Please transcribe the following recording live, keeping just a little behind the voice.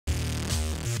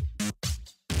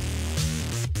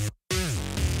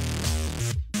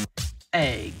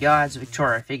Hey guys,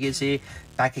 Victoria Figures here,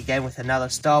 back again with another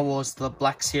Star Wars The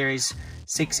Black Series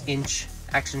 6-inch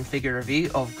action figure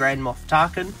review of Grand Moff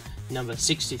Tarkin, number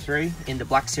 63 in the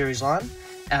Black Series line,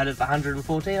 out of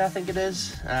 114 I think it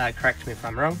is, correct me if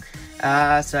I'm wrong.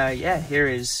 So yeah, here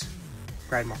is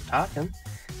Grand Moff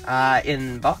Tarkin,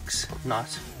 in box,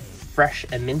 nice, fresh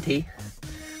and minty,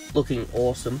 looking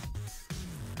awesome.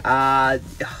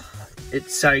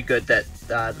 It's so good that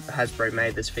Hasbro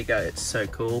made this figure, it's so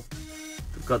cool.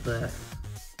 We've got the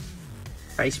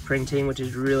face printing, which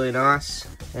is really nice,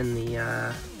 and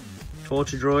the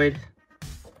torture droid,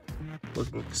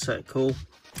 looking so cool.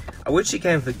 I wish he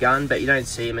came with a gun, but you don't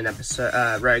see him in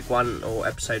episode Rogue One or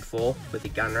episode 4 with a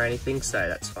gun or anything, so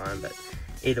that's fine, but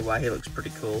either way, he looks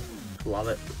pretty cool. Love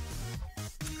it.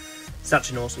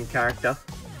 Such an awesome character,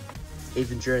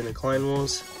 even during the Clone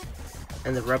Wars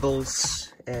and the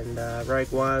Rebels and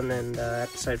Rogue One and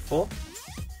episode 4.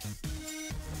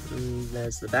 And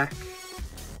there's the back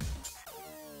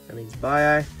and his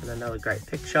bio and another great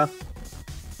picture.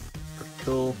 Pretty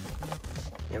cool.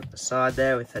 You have the side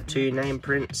there with the 2 name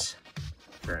prints.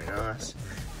 Very nice.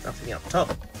 Nothing up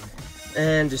top.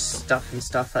 And just stuff and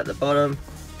stuff at the bottom.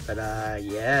 But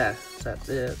yeah, so that's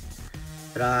it.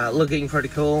 But looking pretty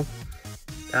cool.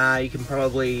 You can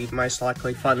probably most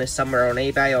likely find this somewhere on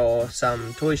eBay or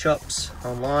some toy shops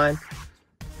online.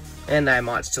 And they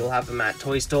might still have them at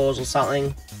toy stores or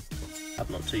something.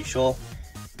 I'm not too sure.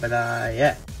 But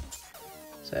yeah.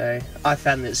 So I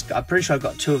found this, I'm pretty sure I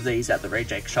got 2 of these at the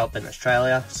reject shop in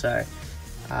Australia. So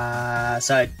that's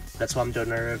why I'm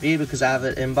doing a review, because I have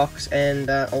it in box and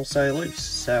also loose.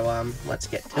 So let's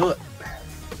get to it.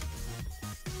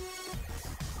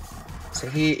 So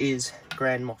here is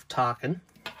Grand Moff Tarkin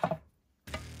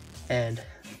and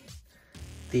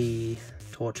the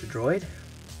torture droid,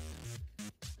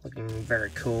 looking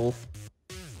very cool,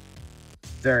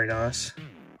 very nice.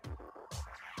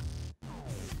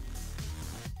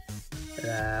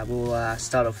 We'll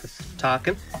start off with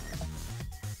Tarkin.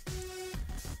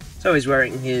 So he's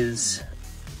wearing his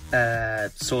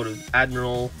sort of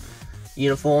Admiral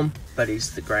uniform, but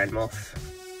he's the Grand Moff.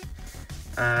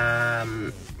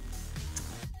 I'm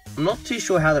not too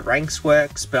sure how the ranks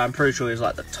works, but I'm pretty sure he's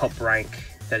like the top rank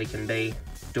that he can be,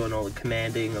 doing all the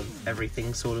commanding of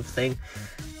everything sort of thing.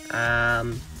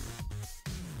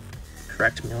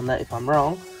 Correct me on that if I'm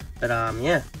wrong, but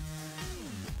yeah.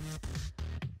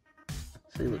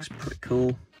 So he looks pretty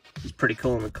cool. He's pretty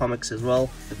cool in the comics as well,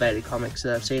 the beta comics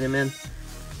that I've seen him in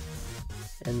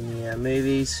the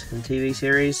movies and TV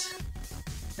series,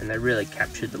 and they really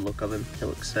captured the look of him. He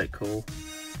looks so cool.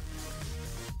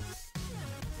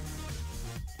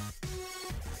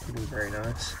 Very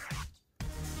nice.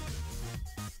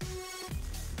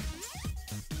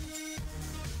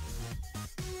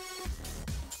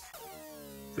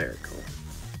 Very cool.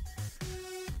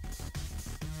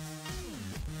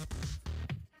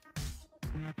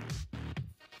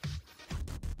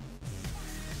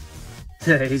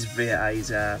 he's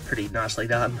pretty nicely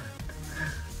done.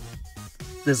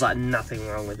 There's like nothing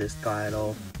wrong with this guy at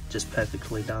all, just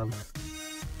perfectly done.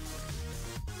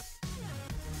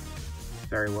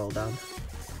 Very well done.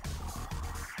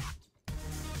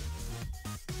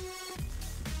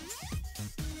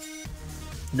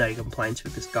 No complaints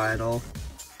with this guy at all.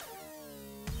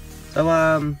 So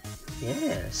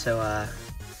yeah, so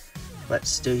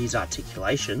let's do his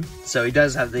articulation. So he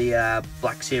does have the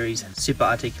Black Series Super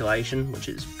Articulation, which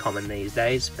is common these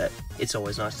days, but it's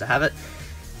always nice to have it.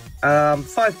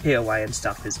 5p away and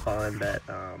stuff is fine, but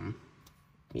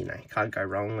you know, can't go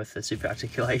wrong with the Super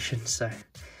Articulation. So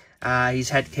his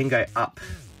head can go up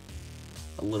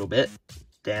a little bit,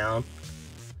 down,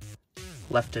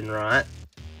 left and right,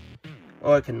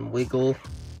 or it can wiggle,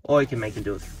 or you can make him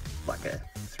do like a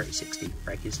 360,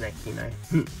 break his neck, you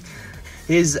know.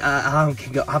 His arm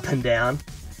can go up and down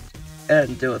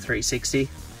and do a 360.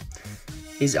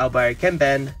 His elbow can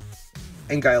bend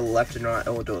and go left and right,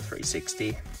 or do a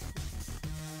 360.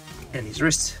 And his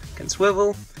wrist can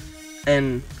swivel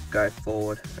and go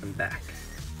forward and back.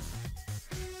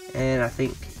 And I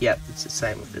think, yep, it's the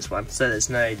same with this one. So there's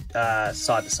no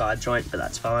side-to-side joint, but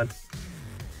that's fine.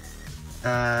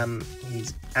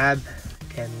 His ab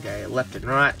can go left and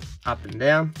right, up and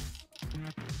down.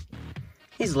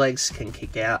 His legs can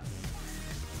kick out,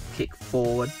 kick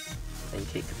forward, and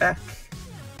kick back.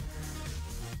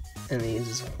 And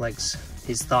his legs,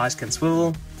 his thighs can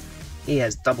swivel. He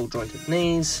has double jointed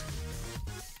knees.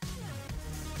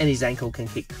 And his ankle can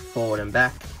kick forward and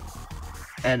back.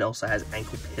 And also has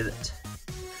ankle pivot.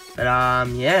 But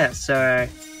yeah, so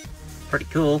pretty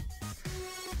cool.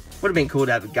 Would have been cool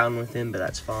to have a gun with him, but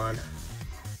that's fine.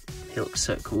 He looks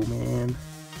so cool, man.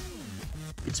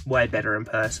 it's way better in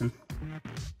person.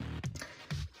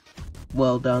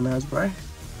 Well done, Hasbro.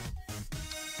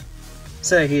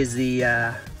 So here's the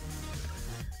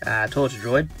torture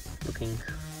droid, looking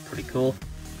pretty cool.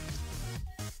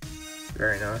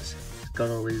 Very nice. He's got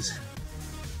all his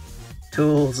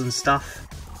tools and stuff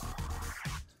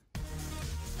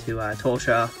to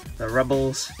torture the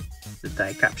rebels that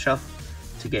they capture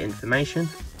to get information.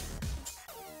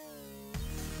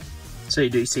 So you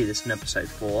do see this in episode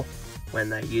 4 when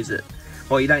they use it.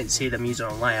 Well, you don't see them use it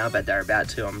on Leia, but they're about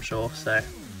to, I'm sure. So,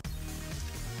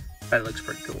 but it looks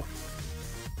pretty cool.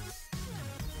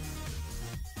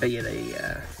 But yeah, they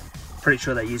pretty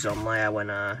sure they use it on Leia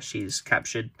when she's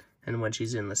captured and when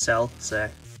she's in the cell. So,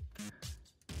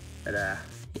 but yeah,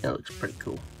 it looks pretty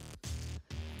cool.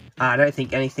 I don't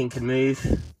think anything can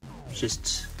move. It's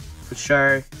just for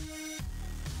show.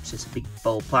 It's just a big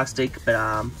ball of plastic,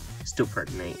 but still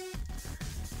pretty neat.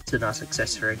 It's a nice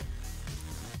accessory.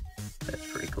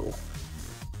 That's pretty cool.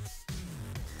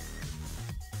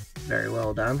 Very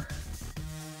well done.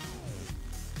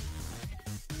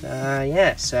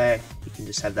 Yeah, so you can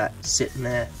just have that sitting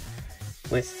there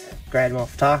with Grand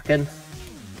Moff Tarkin,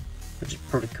 which is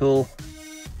pretty cool.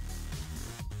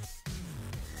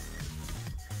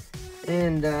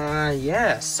 And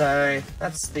yeah, so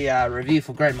that's the review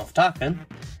for Grand Moff Tarkin.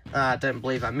 I don't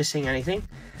believe I'm missing anything.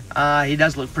 He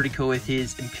does look pretty cool with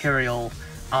his Imperial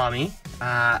army.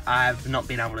 I've not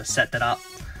been able to set that up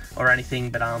or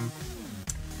anything, but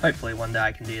hopefully one day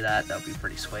I can do that. That'll be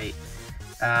pretty sweet.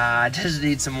 I just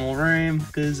need some more room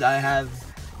because I have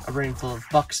a room full of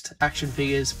boxed action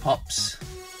figures, pops,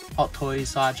 Hot Toys,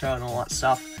 Sideshow, and all that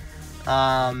stuff.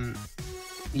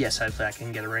 Yes, hopefully I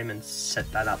can get a room and set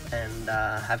that up and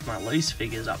have my loose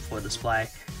figures up for display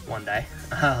one day.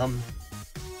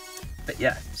 But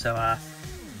yeah, so I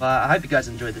hope you guys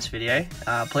enjoyed this video.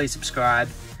 Please subscribe,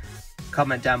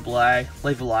 comment down below,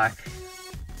 leave a like,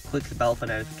 click the bell for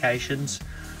notifications.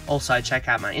 Also check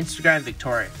out my Instagram,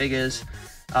 Victoria Figures.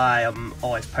 I am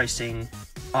always posting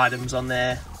items on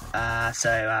there,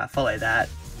 so follow that,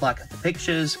 like the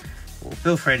pictures, or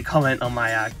feel free to comment on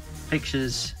my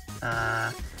pictures,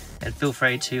 and feel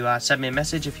free to send me a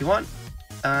message if you want.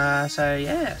 So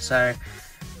yeah, so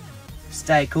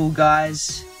stay cool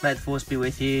guys, may the force be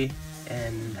with you,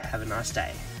 and have a nice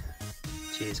day.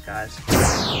 Cheers guys.